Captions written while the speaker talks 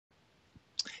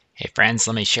Hey friends,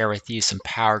 let me share with you some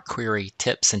Power Query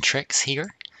tips and tricks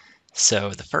here. So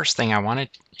the first thing I want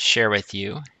to share with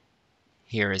you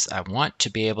here is I want to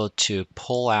be able to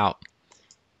pull out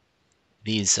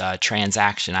these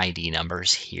transaction ID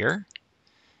numbers here.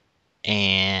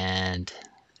 And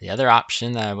the other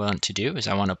option that I want to do is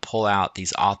I want to pull out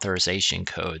these authorization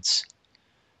codes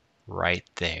right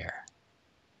there.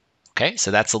 Okay, so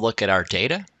that's a look at our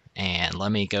data. And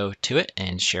let me go to it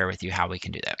and share with you how we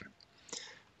can do that.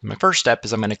 My first step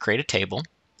is I'm going to create a table,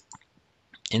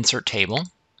 insert table.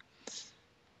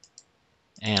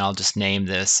 And I'll just name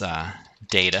this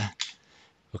data.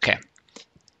 Okay.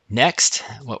 Next,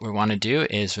 what we want to do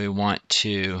is we want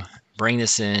to bring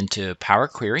this into Power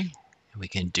Query. We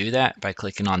can do that by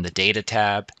clicking on the Data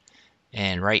tab,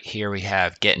 and right here we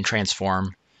have Get and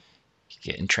Transform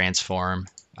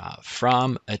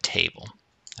from a table.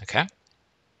 Okay.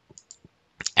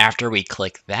 After we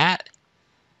click that,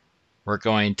 we're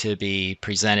going to be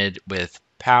presented with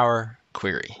Power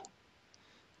Query.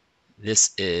 This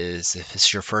is, if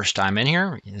it's your first time in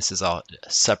here, this is a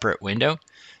separate window.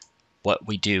 What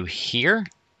we do here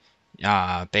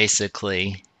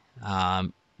basically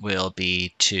will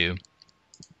be to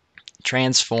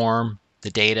transform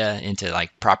the data into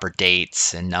like proper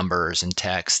dates and numbers and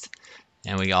text,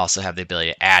 and we also have the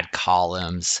ability to add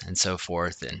columns and so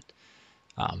forth, and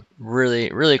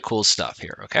really cool stuff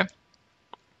here. Okay,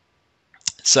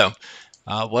 so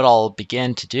what I'll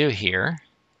begin to do here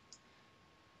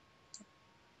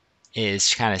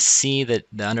is kind of see the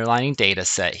underlying data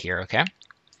set here. Okay,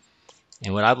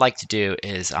 and what I'd like to do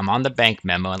is I'm on the bank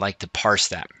memo. I'd like to parse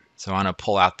that. So I want to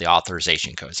pull out the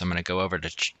authorization code. So I'm going to go over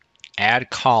to add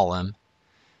column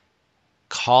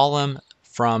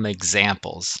from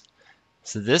examples.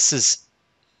 So this is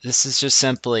just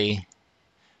simply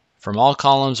from all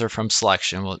columns or from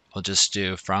selection. We'll just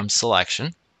do from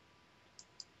selection.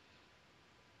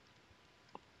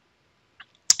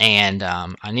 And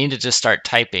I need to just start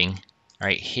typing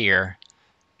right here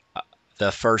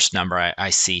the first number I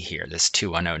see here, this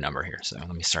 210 number here. So let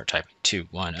me start typing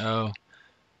 210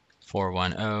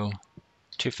 410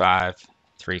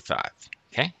 2535.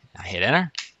 Okay, I hit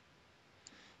enter,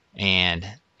 and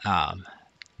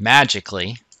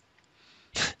magically,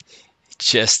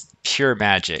 just pure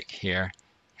magic here,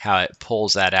 how it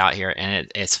pulls that out here, and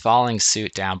it's following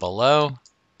suit down below.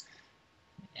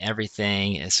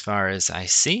 Everything, as far as I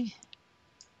see,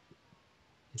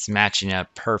 is matching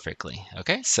up perfectly.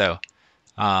 Okay, so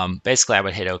basically I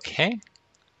would hit OK.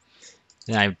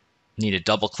 Then I need to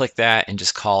double click that and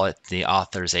just call it the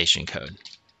authorization code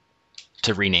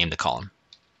to rename the column.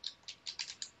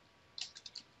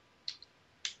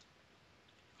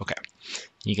 Okay,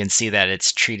 you can see that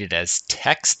it's treated as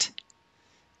text,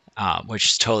 which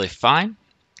is totally fine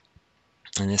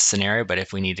in this scenario, but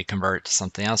if we need to convert it to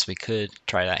something else, we could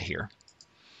try that here.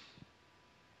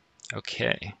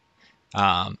 Okay,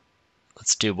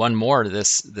 let's do one more.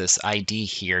 This ID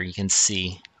here, you can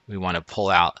see we want to pull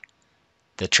out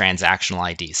the transactional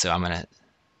ID. So I'm going to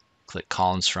click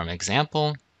columns from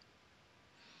example.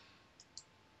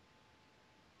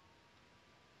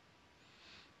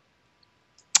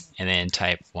 And then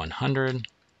type 100.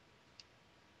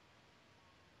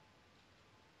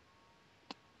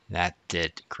 That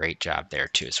did a great job there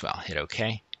too as well. Hit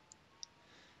OK.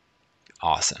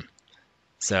 Awesome.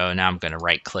 So now I'm going to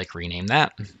right click, rename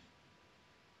that.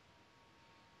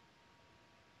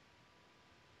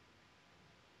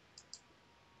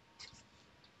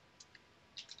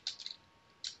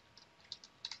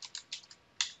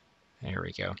 There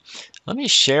we go. Let me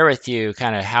share with you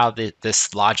kind of how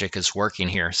this logic is working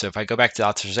here. So if I go back to the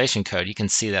authorization code, you can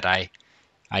see that I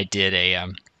did a,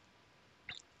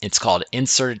 it's called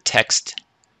inserted text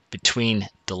between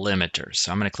delimiters.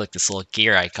 So I'm going to click this little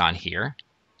gear icon here.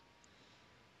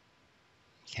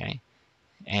 Okay.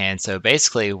 And so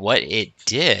basically what it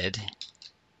did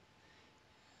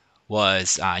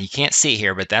was, you can't see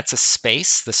here, but that's a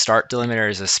space. The start delimiter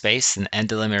is a space and the end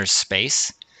delimiter is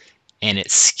space. And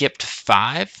it skipped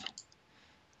 5.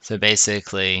 So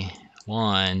basically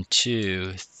 1,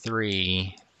 2,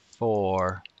 3,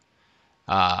 4,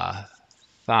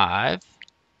 5.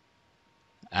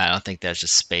 I don't think there's a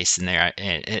space in there.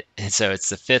 And so it's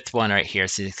the 5th one right here.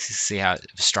 So you can see how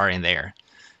it's starting there.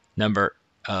 Number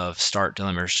of start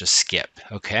delimiters just skip.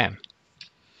 Okay.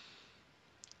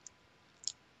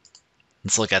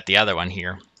 Let's look at the other one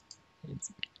here.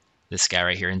 This guy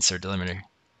right here, insert delimiter.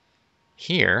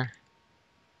 Here,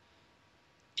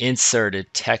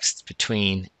 inserted text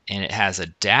between, and it has a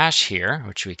dash here,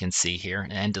 which we can see here,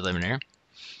 and delimiter.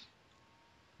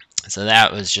 So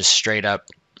that was just straight up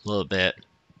a little bit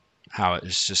how it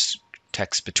was just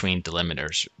text between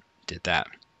delimiters did that.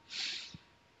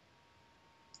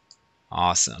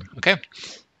 Awesome. Okay.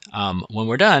 When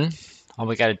we're done, all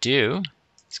we got to do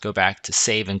is go back to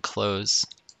save and close.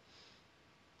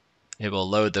 It will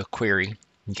load the query.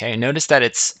 Okay. Notice that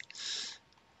it's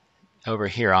over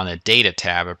here on the data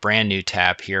tab, a brand new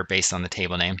tab here based on the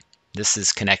table name. This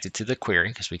is connected to the query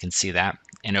because we can see that.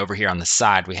 And over here on the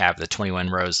side, we have the 21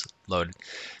 rows loaded.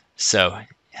 So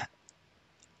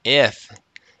if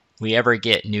we ever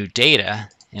get new data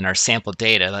in our sample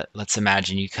data, let's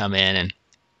imagine you come in and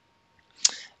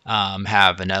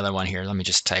have another one here. Let me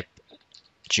just type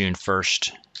June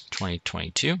 1st,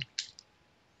 2022. I'm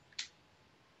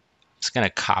just going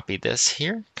to copy this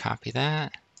here, copy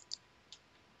that,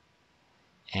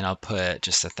 and I'll put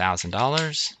just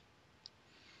 $1,000.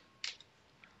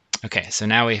 Okay, so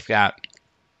now we've got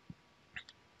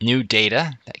new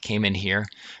data that came in here.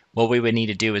 What we would need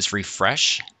to do is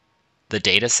refresh the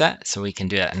data set, so we can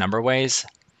do that a number of ways.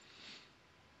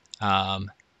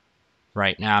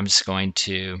 Right now I'm just going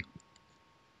to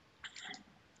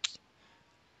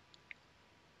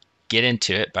get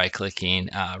into it by clicking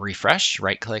refresh,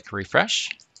 right click refresh,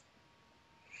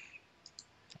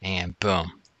 and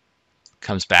boom,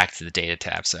 comes back to the data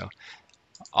tab. So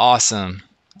awesome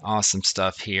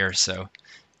stuff here. So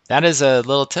that is a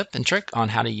little tip and trick on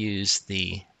how to use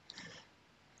the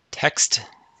text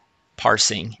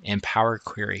parsing in Power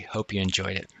Query. Hope you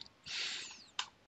enjoyed it.